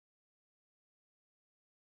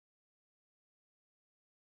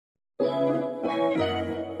Добре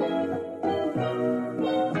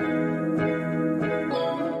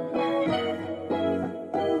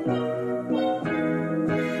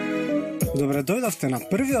дојдовте на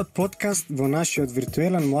првиот подкаст во нашиот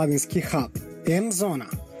виртуелен младински хаб, М-зона.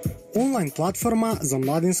 Онлайн платформа за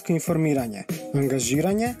младинско информирање,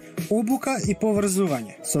 ангажирање, обука и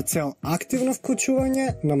поврзување со цел активно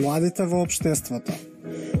вклучување на младите во општеството.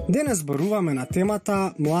 Денес зборуваме на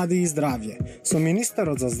темата Млади и здравје со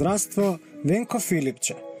министерот за здравство ВЕНКО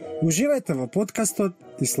Филипче. Уживајте во подкастот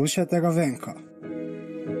и слушајте го Венко.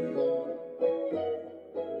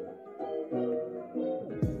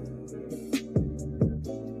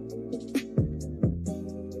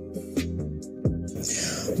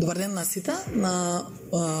 Добар ден на сите. На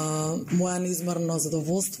моја неизмерно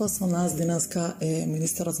задоволство со нас денеска е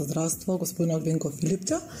министерот за здравство, господинот ВЕНКО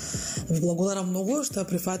Филипче. Ви благодарам многу што ја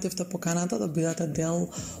прифативте поканата да бидете дел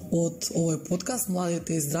од овој подкаст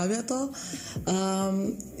Младите и здравјето.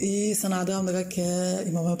 И се надевам дека ќе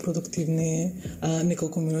имаме продуктивни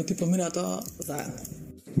неколку минути поминато заедно.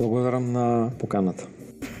 Благодарам на поканата.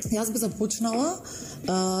 Јас би започнала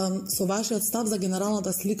со вашиот став за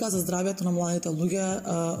генералната слика за здравјето на младите луѓе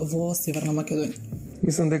во Северна Македонија.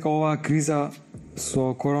 Мислам дека оваа криза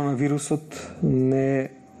со коронавирусот не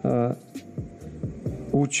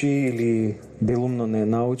учи или делумно не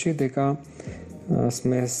научи дека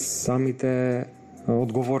сме самите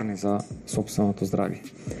одговорни за сопственото здравје.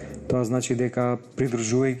 Тоа значи дека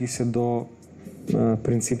придружувајќи се до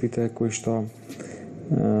принципите кои што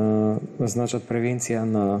значат превенција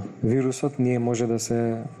на вирусот, ние може да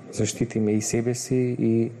се заштитиме и себе си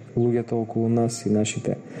и луѓето околу нас и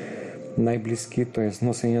нашите најблиски, тоест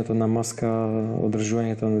носењето на маска,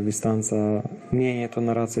 одржувањето на дистанца, миењето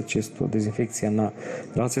на раце често, дезинфекција на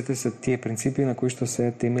рацете се тие принципи на кои што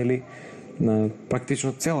се темели на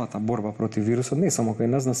практично целата борба против вирусот, не само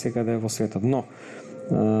кај нас, на секаде во светот. Но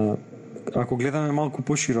ако гледаме малку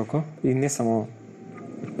пошироко и не само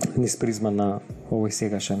низ призма на овој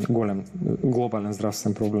сегашен голем глобален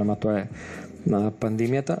здравствен проблем, а тоа е на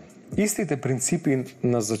пандемијата, истите принципи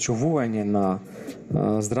на зачувување на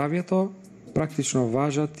здравјето практично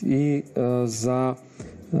важат и за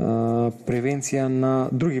превенција на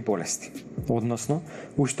други болести. Односно,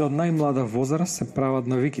 уште од најмлада возраст се прават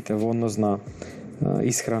навиките во однос на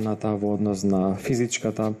исхраната, во однос на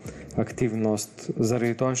физичката активност,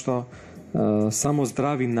 заради тоа што само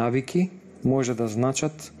здрави навики може да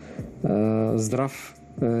значат здрав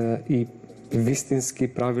и вистински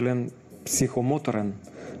правилен психомоторен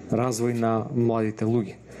развој на младите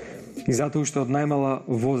луѓе. И затоа уште од најмала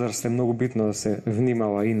возраст е многу битно да се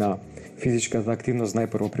внимава и на физичката активност,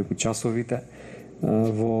 најпрво преку часовите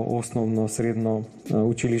во основно, средно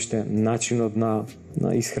училиште, начинот на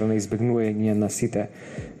исхрана, избегнување на сите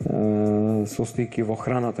состојки во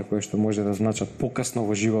храната кои што може да значат покасно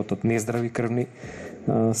во животот нездрави крвни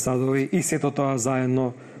садови и сето тоа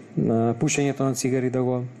заедно, пушењето на цигари да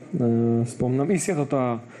го спомнам, и сето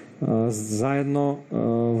тоа заедно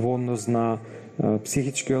во однос на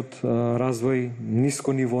психичкиот развој,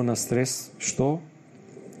 ниско ниво на стрес, што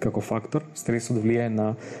како фактор стресот влијае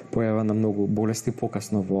на појава на многу болести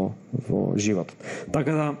покасно во животот.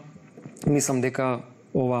 Така да мислам дека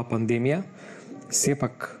оваа пандемија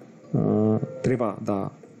сепак треба да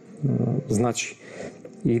значи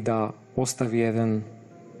и да остави еден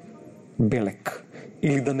белек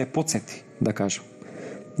или да не потсети, да кажам,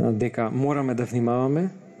 дека мораме да внимаваме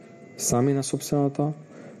сами на сопственото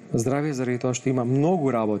здравје, заради тоа што има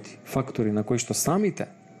многу работи, фактори на кои што самите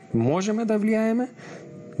можеме да влијаеме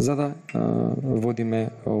за да водиме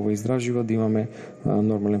овој здрав живот, да имаме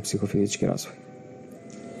нормален психофизички развој.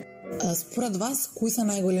 Според вас, кои се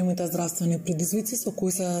најголемите здравствени предизвици со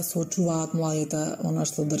кои се соочуваат младите во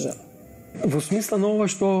нашата држава? Во смисла на ова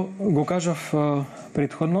што го кажав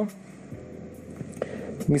претходно,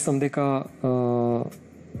 мислам дека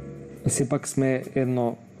сепак сме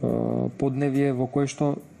едно подневје во кое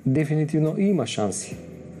што дефинитивно има шанси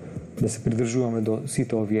да се придржуваме до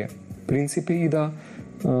сите овие принципи и да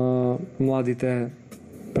младите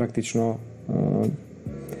практично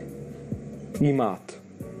имаат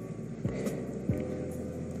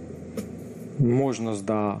можност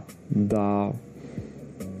да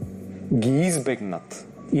ги избегнат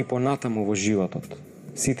и понатаму во животот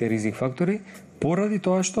сите ризик фактори, поради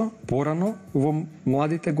тоа што порано во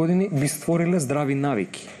младите години би створиле здрави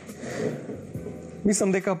навики.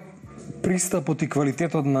 Мислам дека пристапот и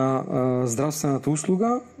квалитетот на здравствената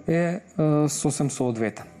услуга е сосем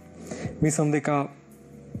соодветен. Мислам дека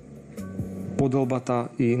поделбата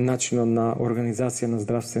и начинот на организација на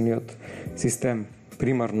здравствениот систем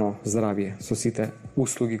примарно здравје, со сите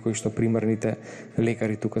услуги кои што примарните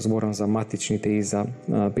лекари, тука зборам за матичните и за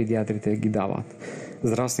педиатрите, ги даваат.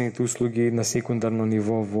 Здравствените услуги на секундарно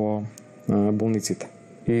ниво во болниците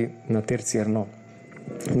и на терцијарно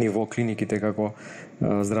ниво клиниките како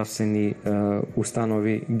здравствени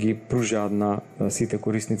установи ги пружаат на сите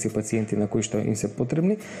корисници пациенти на кои што им се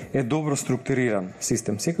потребни, е добро структуриран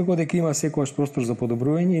систем. Секако дека има секогаш простор за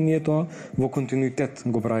подобрување и ние тоа во континуитет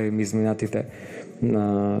го правиме изминатите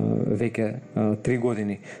веќе 3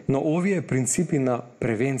 години. Но овие принципи на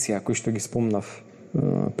превенција кои што ги спомнав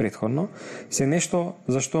претходно се нешто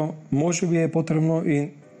за што можеби е потребно и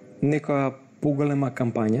некоја поголема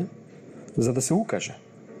кампања за да се укаже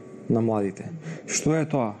на младите што е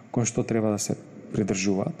тоа кон што треба да се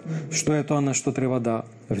придржуваат, што е тоа на што треба да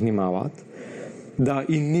внимаваат, да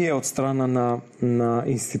и ние од страна на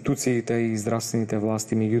институциите и здравствените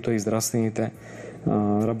власти, меѓутоа и здравствените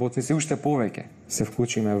работници уште повеќе се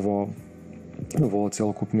вклучиме во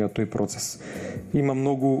целокупниот тој процес. Има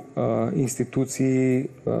многу институции,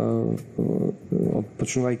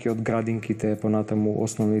 почнувајќи од градинките, понатаму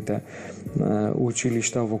основните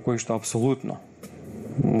училишта, во кои што апсолутно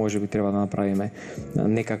може би треба да направиме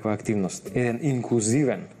некаква активност. Еден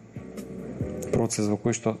инклузивен процес во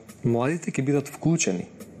кој што младите ќе бидат вклучени,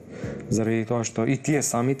 заради тоа што и тие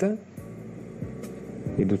самите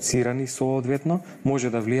едуцирани соодветно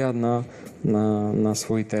може да влијаат на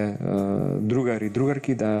своите другари и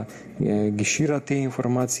другарки, да ги шират тие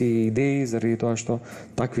информации и идеи, заради тоа што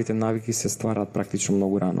таквите навики се стварат практично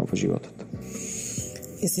многу рано во животот.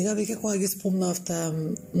 И сега веќе кога ги спомнавте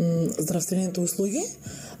здравствените услуги,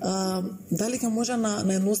 дали ќе може на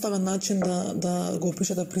едноставен начин да го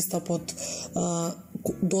опишете пристапот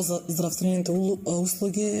до здравствените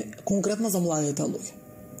услуги конкретно за младите луѓе?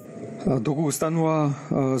 Доколку станува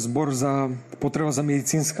збор за потреба за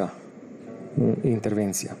медицинска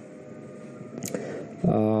интервенција,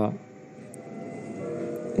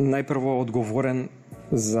 најпрво одговорен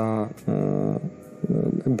за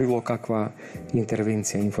било каква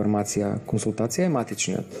интервенција, информација, консултација е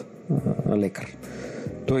матичниот лекар.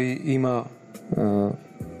 Тој има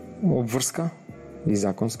обврска и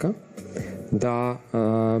законска да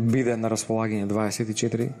биде на располагање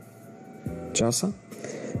 24 часа.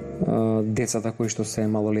 Децата кои што се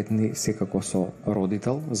малолетни секако со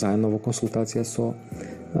родител, заедно во консултација со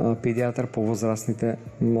педијатар, повозрастните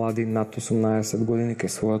млади над 18 години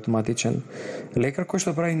кај својот матичен лекар кој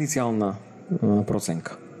што прави иницијална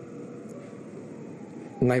проценка.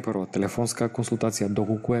 Најпрво телефонска консултација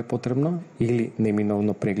доколку е потребно или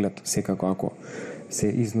неминовно преглед секако ако се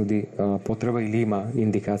изнуди потреба или има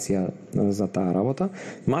индикација за таа работа.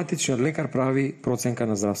 Матичниот лекар прави проценка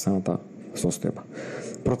на здравствената состојба.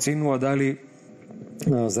 Проценува дали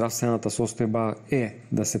здравствената состојба е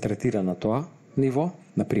да се третира на тоа ниво,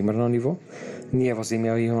 на примерно ниво. Ние во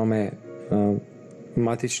земја имаме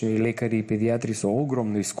матични лекари и педијатри со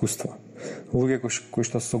огромно искуство. Луѓе кои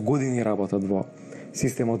што со години работат во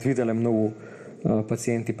системот, виделе многу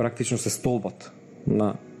пациенти, практично се столбот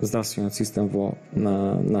на здравствениот систем во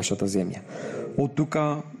нашата земја. Од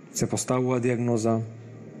тука се поставува диагноза,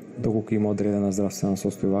 доколку има одредена здравствена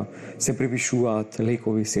состојба, се препишуваат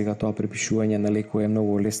лекови. Сега тоа препишување на лекови е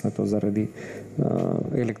многу леснато заради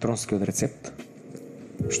електронскиот рецепт,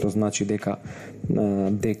 што значи дека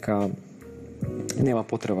нема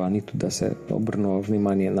потреба ниту да се обрнува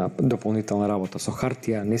внимание на дополнителна работа со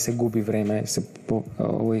хартија, не се губи време, се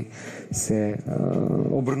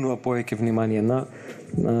обрнува повеќе внимание на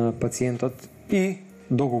пациентот и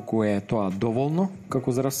доколку е тоа доволно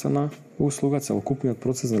како здравствена услуга, целокупниот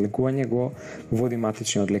процес на лекување го води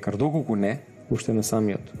матичниот лекар. Доколку не, уште на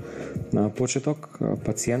самиот почеток,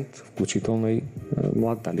 пациент, вклучително и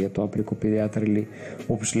млад, дали е тоа преку педијатар или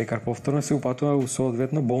општ лекар, повторно се упатува у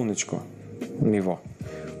соодветно болничко ниво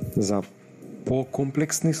за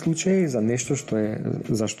покомплексни случаи, за нешто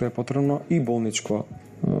за што е потребно и болничко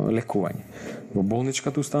лекување. Во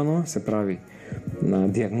болничката установа се прави на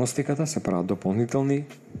диагностиката, се прават дополнителни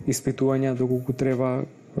испитувања доколку треба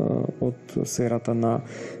од сферата на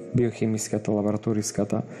биохемиската,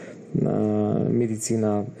 лабораториската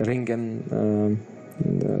медицина, рентген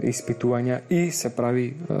испитувања и се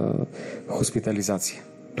прави хоспитализација.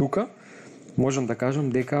 Тука можам да кажам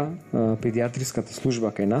дека педијатриската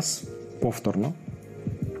служба кај нас повторно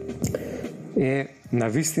е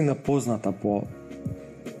навистина позната по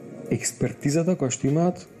експертизата која што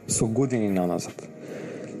имаат со години наназад.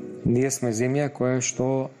 Ние сме земја која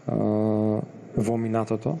што во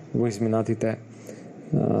минатото, во изминатите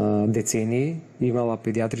децении имала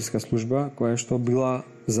педијатриска служба која што била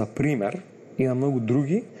за пример и на многу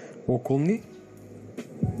други околни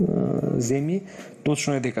земји.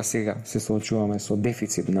 Точно е дека сега се соочуваме со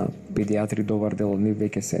дефицит на педиатри, добар дел од нив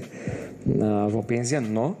веќе се во пензија,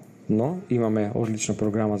 но имаме одлична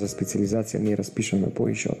програма за специализација. Ние распишуваме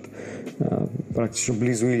повише од практично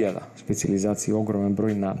близу 1000 специализации, огромен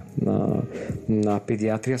број на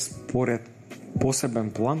педиатрија според посебен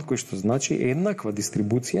план кој што значи еднаква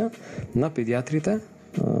дистрибуција на педиатрите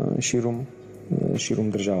ширум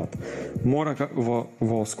државата. Мора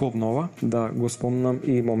во склоп на ова да го спомнам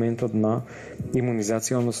и моментот на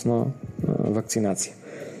имунизација, односно вакцинација.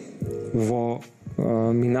 Во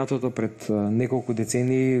минатото пред неколку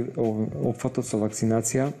децении опфатот со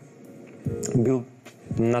вакцинација бил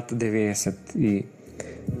над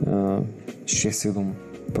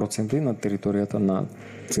 96-7% на територијата на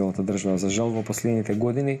целата држава. За жал во последните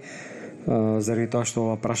години, заради тоа што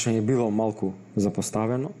ова прашање било малку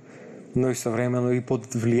запоставено, но и современо и под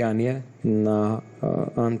влијание на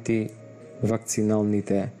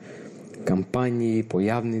антивакциналните кампањи,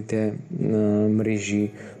 појавните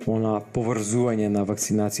мрежи, поврзување на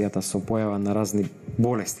вакцинацијата со појава на разни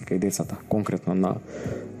болести кај децата, конкретно на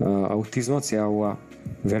аутизмот, се јавува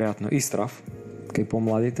веројатно и страв кај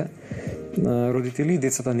помладите родители и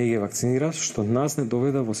децата не ги вакцинираат, што нас не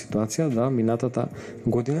доведе во ситуација да минатата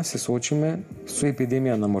година се соочиме со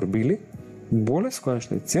епидемија на морбили, болест која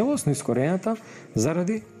што е целосно искорената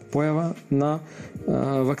заради појава на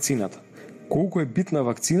вакцината. Колку е битна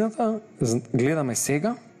вакцината, гледаме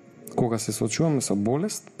сега, кога се соочуваме со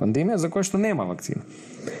болест, пандемија, за која што нема вакцина.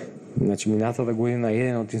 Значи, минатата година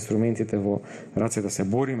еден од инструментите во рацете да се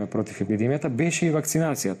бориме против епидемијата беше и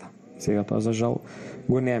вакцинацијата. Сега тоа, за жал,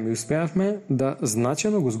 го немаме и успеавме да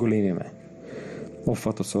значајно го зголемиме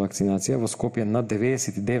опфатот со вакцинација во Скопје над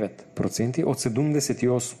 99% од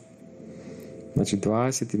 78%. Значи,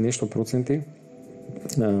 20 и нешто проценти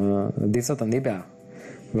децата не беа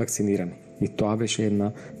вакцинирани. И тоа беше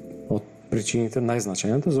една од причините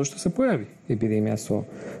најзначајната зашто се појави епидемија со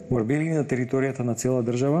морбили на територијата на цела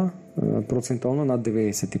држава, процентално над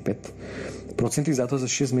 95%, и затоа за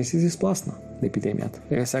 6 месеци спласна епидемијата.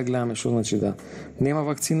 Еве сега гледаме што значи да нема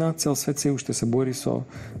вакцина, цел свет се уште се бори со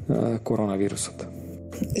коронавирусот.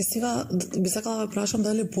 И сега би сакала да прашам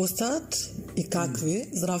дали постојат и какви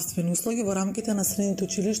здравствени услуги во рамките на средните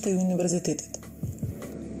училишта и универзитетите?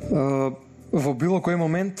 Во било кој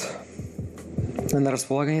момент на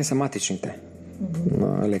располагање се матичните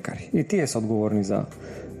лекари. И тие се одговорни за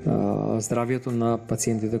здравјето на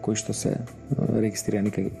пациентите кои што се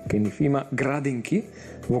регистрирани кај нив. Има градинки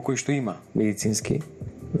во кои што има медицински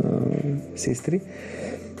сестри,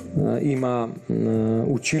 има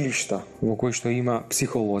училишта во кои што има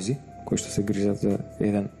психолози кои што се грижат за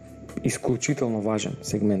еден исклучително важен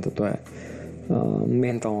сегмент, тоа е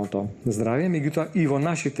менталното здравје. Меѓутоа и во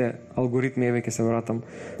нашите алгоритми, еве ќе се вратам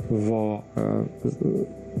во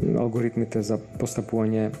алгоритмите за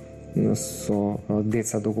постапување со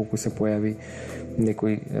деца доколку се појави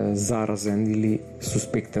некој заразен или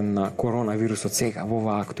суспектен на коронавирусот сега во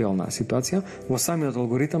оваа актуелна ситуација, во самиот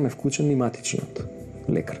алгоритам е вклучен и матичниот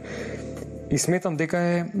лекар. И сметам дека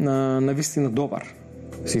е навистина добар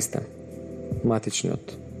систем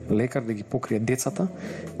матичниот лекар да ги покрие децата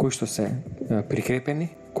кои што се прикрепени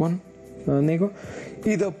кон него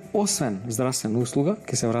и да освен здравствена услуга,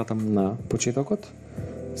 ќе се вратам на почетокот,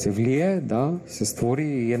 се влие да се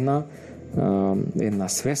створи една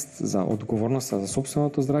свест за одговорноста за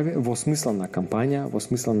сопственото здравје во смисла на кампања, во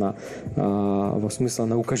смисла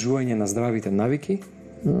на укажување на здравите навики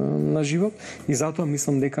на живот, и затоа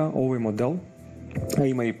мислам дека овој модел, а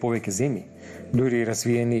има и повеќе земји, дури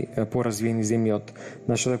поразвиени земји од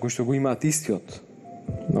нашата кои што го имаат истиот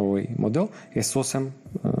овој модел, е сосем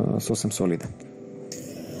солиден.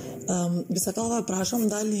 Би сакала да прашам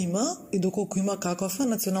дали има и доколку има каков е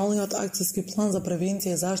националниот акцијски план за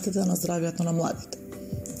превенција и заштита на здравјето на младите?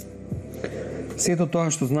 Сето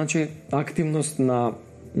тоа што значи активност на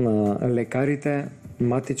лекарите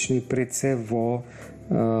матични пред се во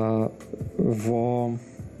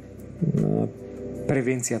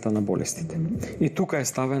превенцијата на болестите. И тука е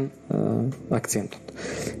ставен акцентот.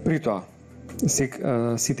 При тоа,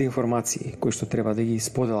 сите информации кои што треба да ги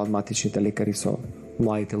споделат матичните лекари со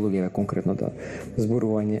младите луѓе, конкретно да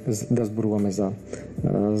зборуваме за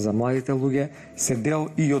младите луѓе, се дел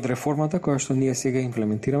и од реформата која што ние сега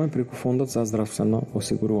имплементираме преку Фондот за здравствено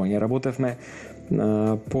осигурување. Работевме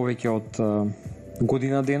повеќе од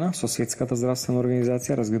година дена со Светската здравствена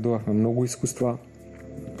организација, разгледувавме многу искуства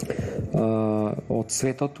од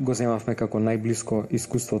светот, го земавме како најблиско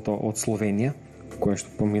искуството од Словенија, која што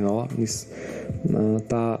поминала низ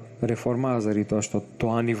таа реформа, заради тоа што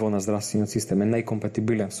тоа ниво на здравствениот систем е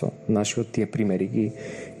најкомпатибилен со нашиот, тие примери ги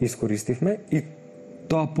искористивме и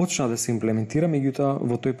Тоа почна да се имплементира, меѓутоа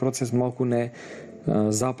во тој процес малку не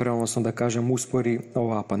запре, односно да кажем, успори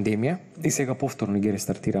оваа пандемија и сега повторно ги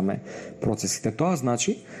рестартираме процесите. Тоа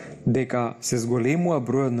значи дека се зголемува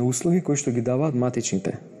бројот на услуги кои што ги даваат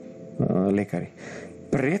матичните лекари.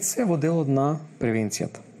 Пред се во делот на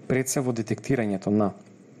превенцијата, пред се во детектирањето на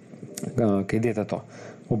кај детето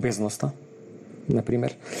обезноста,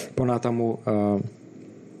 например, понатаму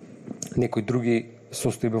некои други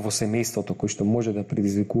состојби во семејството кои што може да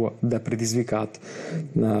предизвикаат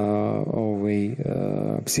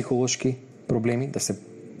психолошки проблеми, да се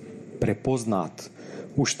препознаат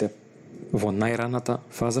уште во најраната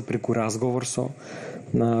фаза преку разговор со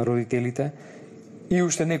родителите и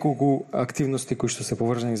уште неколку активности кои што се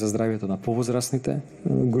поврзани за здравјето на повозрасните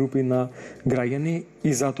групи на граѓани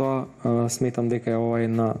и затоа сметам дека ова е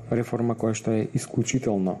една реформа која што е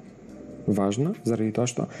исклучително важна, заради тоа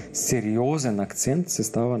што сериозен акцент се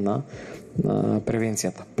става на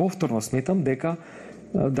превенцијата. Повторно сметам дека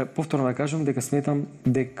сметам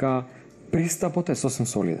дека пристапот е сосем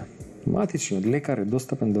солиден. Матичниот лекар е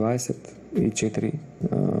достапен 24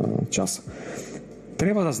 часа.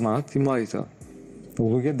 Треба да знаат и младите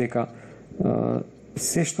луѓе дека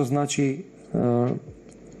се што значи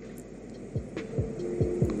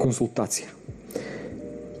консултација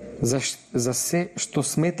за се што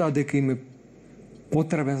сметаа дека им е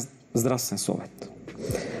потребен здравствен совет,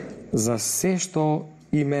 за се што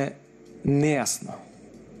им е нејасно,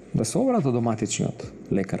 да се обратат до матичниот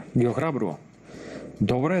лекар. Ги охрабрувам.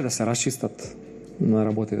 Добро е да се расчистат на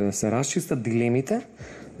работите, да се расчистат дилемите,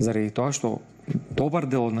 заради тоа што добар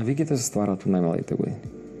дел од навиките се стварат во најмалите години.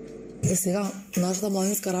 И сега, нашата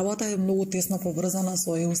младинска работа е многу тесно поврзана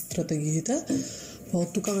со ЕУ стратегиите.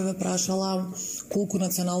 Од тука би ме прашала колку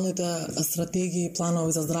националните стратегии и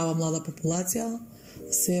планови за здрава млада популација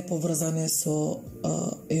се поврзани со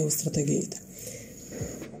ЕУ стратегиите.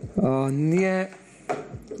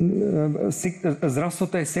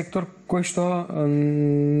 Здравството е сектор кој што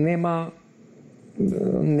нема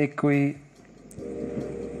некои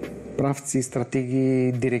правци,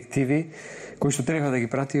 стратегии, директиви кои што треба да ги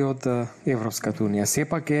прати од Европската унија.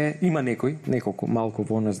 Сепак има неколку малку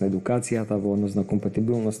во однос на едукацијата, во однос на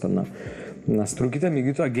компатибилноста на струките,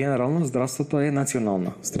 меѓутоа генерално здравството е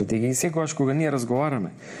национална стратегија и секогаш кога ние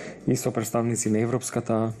разговараме и со представници на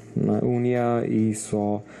Европската унија и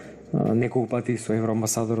со неколку пати со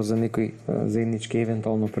евроамбасадорот за некои заеднички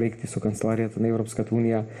евентуално проекти со канцеларијата на Европската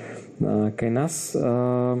унија кај нас,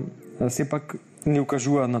 сепак ни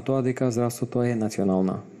укажуваат на тоа дека здравството е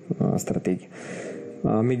национална стратегија.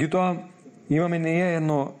 Меѓутоа, имаме ние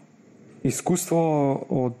едно искуство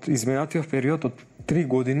од изминатиот период од 3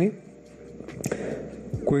 години,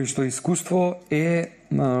 кој што искуство е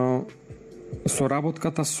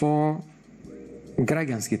соработката со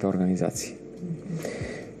граѓанските организации.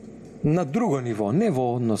 На друго ниво, не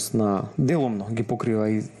во однос на деломно ги покрива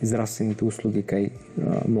и здравствените услуги кај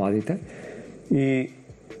младите. И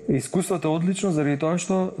искуството е одлично заради тоа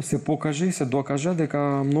што се покаже и се докажа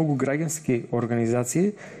дека многу граѓански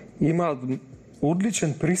организации имаат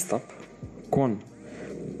одличен пристап кон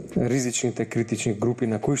ризичните критични групи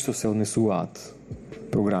на кои што се однесуваат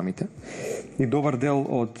програмите. И добар дел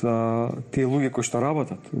од тие луѓе кои што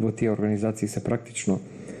работат во тие организации се практично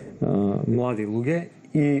млади луѓе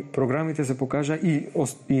и програмите се покажа и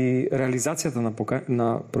реализацијата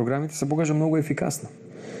на програмите се покажа многу ефикасна.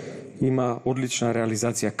 Има одлична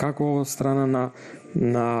реализација како од страна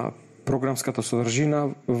на програмската содржина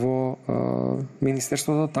во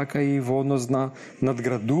Министерството, така и во однос на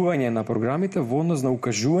надградување на програмите, во однос на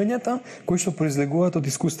укажувањата кои што произлегуваат од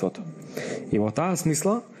искуството. И во таа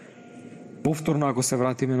смисла, повторно ако се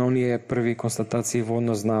вратиме на оние први констатации во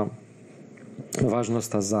однос на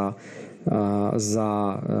важноста за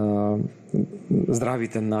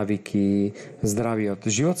здравите навики, здравиот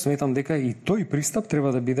живот, сметам дека и тој пристап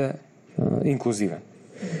треба да биде инклузивен.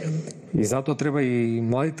 И затоа треба и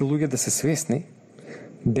младите луѓе да се свесни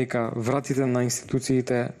дека вратите на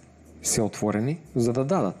институциите се отворени за да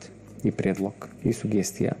дадат и предлог, и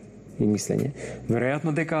сугестија, и мислење.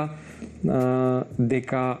 Веројатно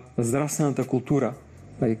дека здравствената култура,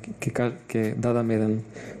 ќе дадам еден,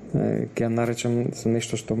 ќе наречам со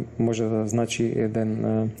нешто што може да значи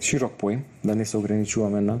еден широк поим, да не се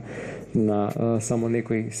ограничуваме на само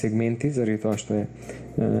некои сегменти, заради тоа што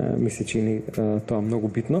ми се чини тоа многу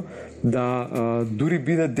битно, да дури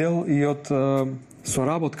биде дел и од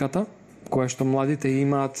соработката која што младите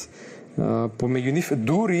имаат помеѓу нив,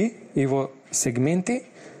 дури и во сегменти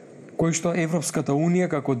кои што Европската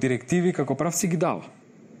унија како директиви, како правци ги дава.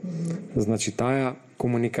 Значи таа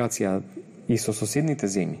комуникација и со соседните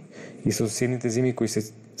земји, и со соседните земји кои се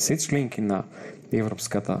се членки на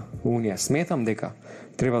Европската Унија, сметам дека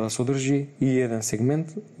треба да содржи и еден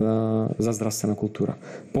сегмент за здравствена култура.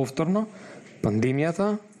 Повторно,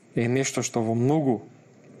 пандемијата е нешто што во многу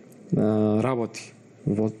работи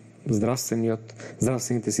во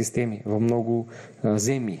здравствените системи, во многу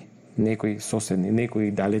земји, некои соседни,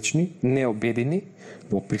 некои далечни, необедени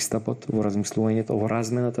во пристапот, во размислувањето, во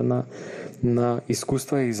размената на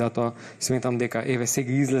искуства, и затоа сметам дека еве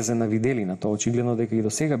сега излезе на виделина, тоа очигледно дека и до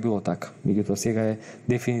сега било така. Меѓутоа сега е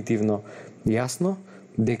дефинитивно јасно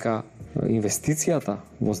дека инвестицијата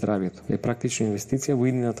во здравјето е практично инвестиција во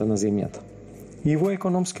иднината на земјата. И во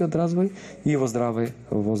економскиот развој, и во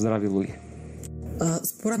здрави луѓе.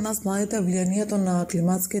 Според нас младите, влијанието на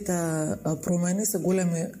климатските промени се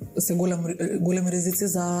големи ризици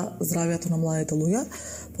за здравјето на младите луѓе.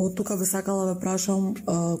 Па од тука би сакала да ве прашам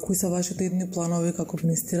кои се вашите идни планови како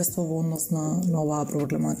министерство во однос на оваа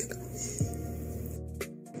проблематика?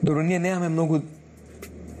 Добро, ние немаме многу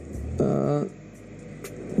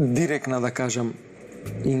директна, да кажам,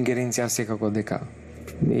 ингеренција, секако дека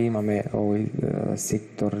имаме овој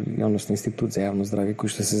сектор, односно институт за јавно здравје кој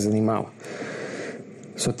што се занимава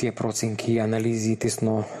со тие проценки и анализи.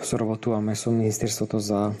 Тесно соработуваме со Министерството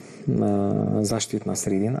за заштитна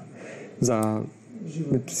средина, за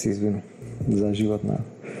животна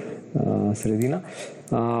средина.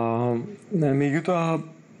 Меѓутоа,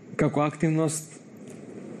 како активност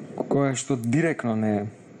која што директно не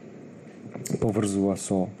поврзува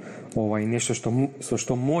со ова и нешто со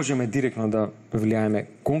што можеме директно да влијаеме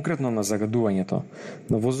конкретно на загадувањето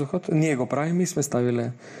на воздухот, ние го правиме и сме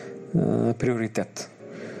ставиле приоритет.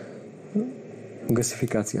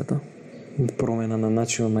 Гасификацијата, промена на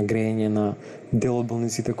начинот на грејење на дел од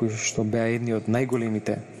болниците кои што беа едни од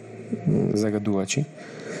најголемите загадувачи.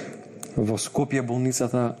 Во Скопје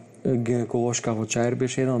болницата гинеколошка во Чаир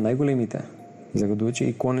беше еден од најголемите загадувачи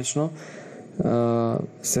и конечно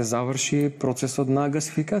се заврши процесот на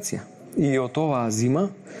гасификација. И од оваа зима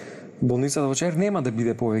болницата во Чаир нема да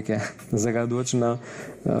биде повеќе загадувач на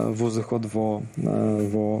воздухот во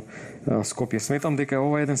Скопје. Сметам дека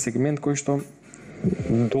ова е еден сегмент кој што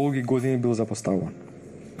долги години бил запоставуван.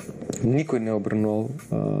 Никој не обрнувал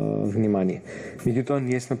внимание. Меѓутоа,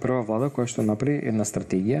 ние сме прва влада која што направи една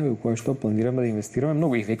стратегија во која што планираме да инвестираме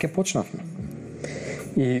многу и веќе почнавме.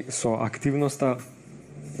 И со активноста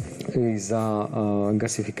и за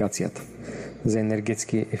гасификацијата, за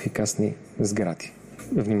енергетски ефикасни згради.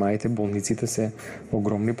 Внимајте, болниците се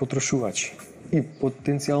огромни потрошувачи и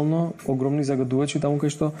потенцијално огромни загадувачи таму кај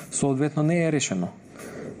што соодветно не е решено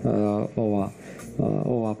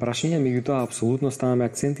ова прашање, меѓутоа апсолутно ставаме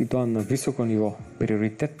акцент и тоа на високо ниво,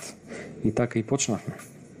 приоритет, и така и почнавме.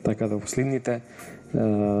 Така да во следните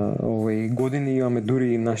години имаме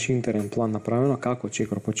дури и наш интерен план направено како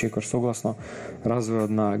чекор по чекор согласно развојот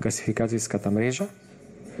на гасификацијската мрежа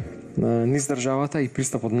низ државата и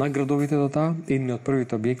пристапот на градовите до таа. Едни од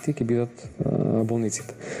првите објекти ќе бидат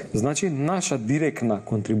болниците. Значи, наша директна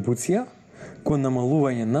контрибуција кон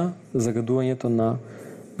намалување на загадувањето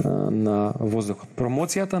на воздухот.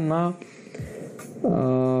 Промоцијата на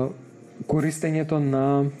користењето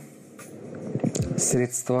на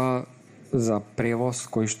средства за превоз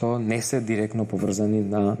кои што не се директно поврзани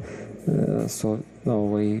со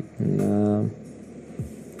овој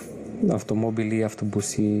автомобили,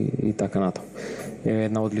 автобуси и така натаму. Е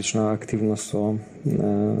една одлична активност со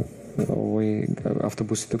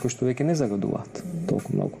автобусите кои што веќе не загадуваат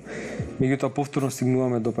толку многу. Меѓутоа, повторно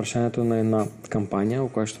стигнуваме до прашањето на една кампања во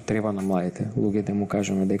која што треба на младите луѓе да му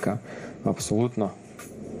кажеме дека апсолутно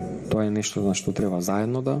тоа е нешто на што треба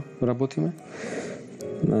заедно да работиме.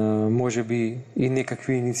 Може би и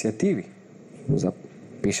некакви иницијативи за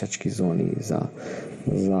пешачки зони, за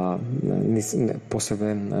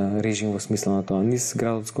посебен режим во смисла на тоа низ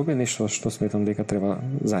градот Скопје, нешто што сметам дека треба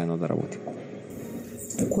заедно да работиме.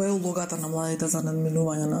 Која е улогата на младите за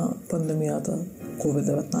надминување на пандемијата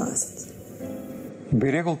COVID-19?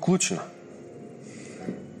 Би рекол клучна.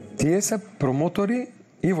 Тие се промотори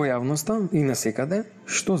и во јавноста и насекаде,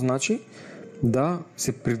 што значи да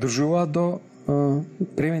се придржуваат до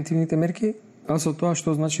превентивните мерки, а со тоа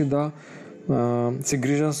што значи да се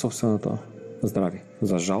грижа за собственото здравје.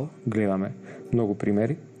 За жал, гледаме многу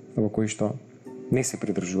примери во кои што не се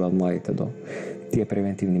придржуваат младите до тие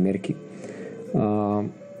превентивни мерки.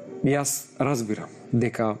 Јас разбирам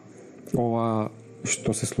дека ова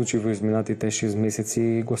што се случи во изминатите 6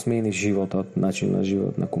 месеци го смени животот, начин на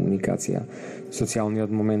живот, на комуникација,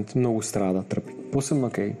 социјалниот момент многу страда, трпи, посебно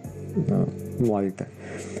кај младите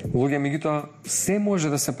луѓе. Меѓутоа, се може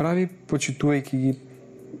да се прави почитувајќи ги,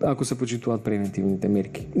 ако се почитуваат превентивните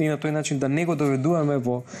мерки. И на тој начин да не го доведуваме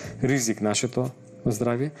во ризик нашето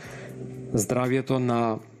здравје, здравјето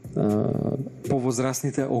на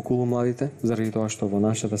повозрастните околу младите, заради тоа што во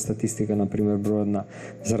нашата статистика, например, бројот на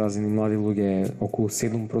заразени млади луѓе е околу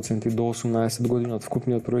 7% до 18 години од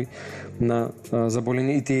вкупниот број на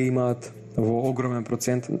заболени, и тие имаат во огромен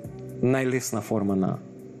процент најлесна форма на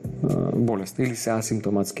болест или се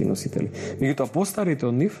асимптоматски носители. Меѓутоа, постарите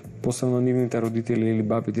од нив, посебно нивните родители или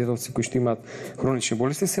баби, дедовци кои што имаат хронични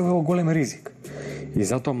болести, се во голем ризик. И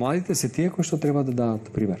затоа младите се тие кои што треба да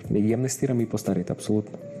дадат пример. Не ги амнестираме и постарите,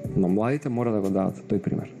 апсолутно. Но младите мора да го дадат тој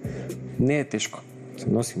пример. Не е тешко. Се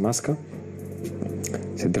носи маска,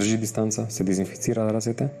 се држи дистанца, се дезинфицира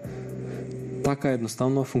рацете. Така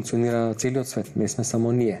едноставно функционира целиот свет. Не сме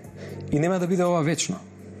само ние. И нема да биде ова вечно.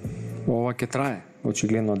 Ова ќе трае.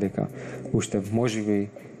 Очигледно дека уште можеби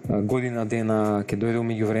година дена ќе дојде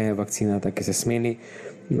меѓувреме вакцината, ќе се смени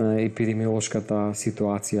епидемиолошката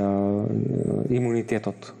ситуација,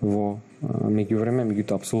 имунитетот во меѓувреме,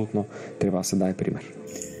 меѓутоа апсолутно треба да се даде пример.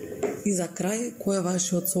 И за крај, кој е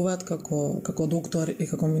вашиот совет како доктор и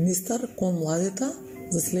како министар кон младите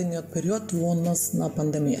за следниот период во однос на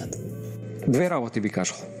пандемијата? Две работи би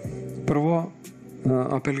кажал. Прво,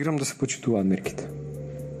 апелирам да се почитуваат мерките.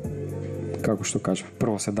 Како што кажа,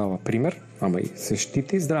 прво се дава пример, ама и се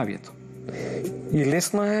штити здравјето. И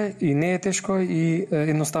лесно е, и не е тешко, и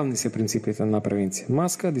едноставни се принципите на превенција.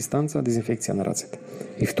 Маска, дистанца, дезинфекција на рацете.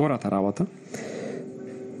 И втората работа,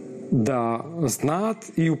 да знаат,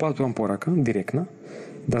 и упатувам порака, директна,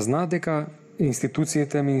 да знаат дека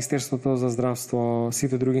институциите, Министерството за здравство,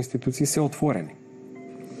 сите други институции се отворени.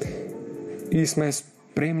 И сме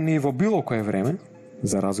спремни во било кое време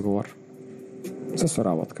за разговор, за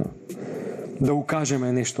соработка, да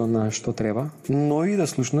укажеме нешто на што треба, но и да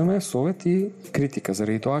слушнеме совет и критика,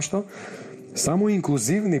 заради тоа што само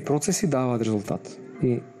инклузивни процеси даваат резултат.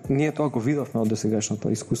 И ние тоа го видовме од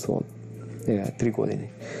досегашното искуство од 3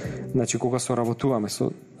 години. Значи, кога соработуваме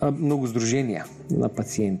со многу здруженија на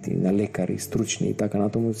пациенти, на лекари, стручни и така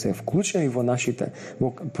натаму, се вклучени во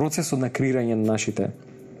процесот на креирање на нашите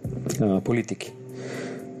политики.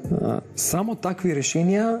 Само такви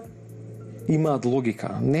решенија имаат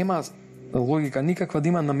логика. Нема логика никаква да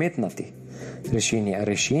има наметнати решенија.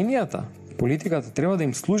 Решенијата, политиката треба да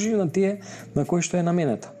им служи на тие на кои што е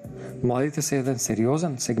наменета. Младите се еден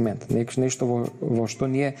сериозен сегмент, нешто во што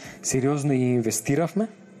ние сериозно и инвестиравме.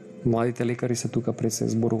 Младите лекари се тука пред се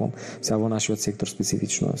зборувам, сега во нашиот сектор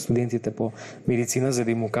специфично, студентите по медицина, за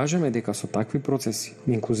да им укажеме дека со такви процеси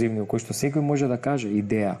инклузивни, кои што секој може да каже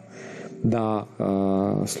идеја, да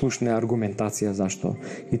слушне аргументација зашто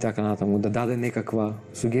и така натаму, да даде некаква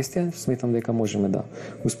сугестија, сметам дека можеме да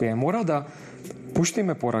успееме. Мора да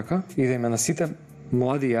пуштиме порака и да име на сите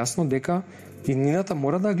млади јасно дека и нината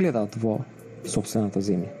мора да гледаат во сопствената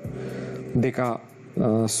земја. Дека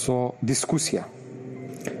со дискусија,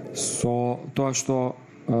 со тоа што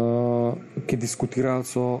ќе дискутираат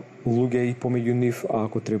со луѓе и помеѓу нив, а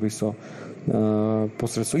ако треба и со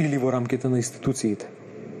посредство или во рамките на институциите,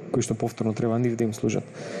 кои што повторно треба нив да им служат.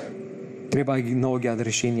 Треба да ги наоѓаат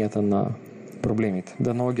решенијата на проблемите,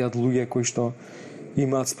 да наоѓаат луѓе кои што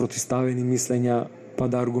имаат спротивставени мислења, па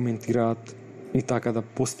да аргументираат и така да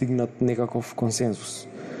постигнат некаков консензус.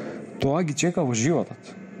 Тоа ги чека во животот.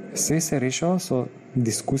 Се решава со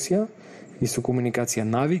дискусија и со комуникација.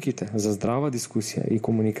 Навиките за здрава дискусија и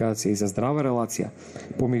комуникација и за здрава релација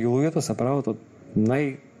помеѓу луѓето се прават од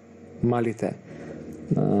најмалите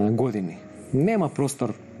години. Нема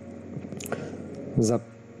простор за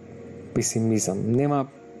песимизам, нема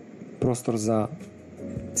простор за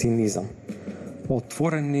цинизам.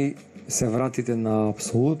 Отворени се вратите на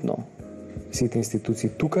апсолутно сите институции.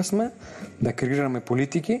 Тука сме да креираме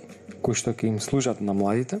политики кои што ќе им служат на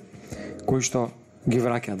младите, кои што ги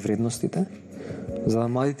враќаат вредностите, за да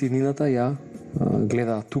младите иднината ја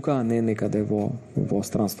гледаат тука, а не некаде во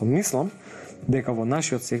странство. Мислам дека во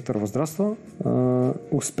нашиот сектор во здравство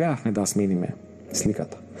успеавме да смениме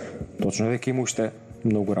сликата. Точно дека има уште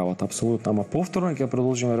многу работа, апсолутно, ама повторно ќе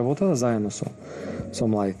продолжиме работата заедно со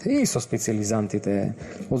младите и со специализантите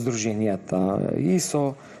од здруженијата и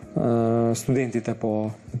со студентите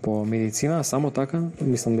по медицина. Само така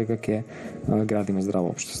мислам дека ќе градиме здраво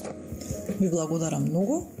општество. Ви благодарам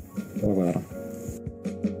многу. Благодарам.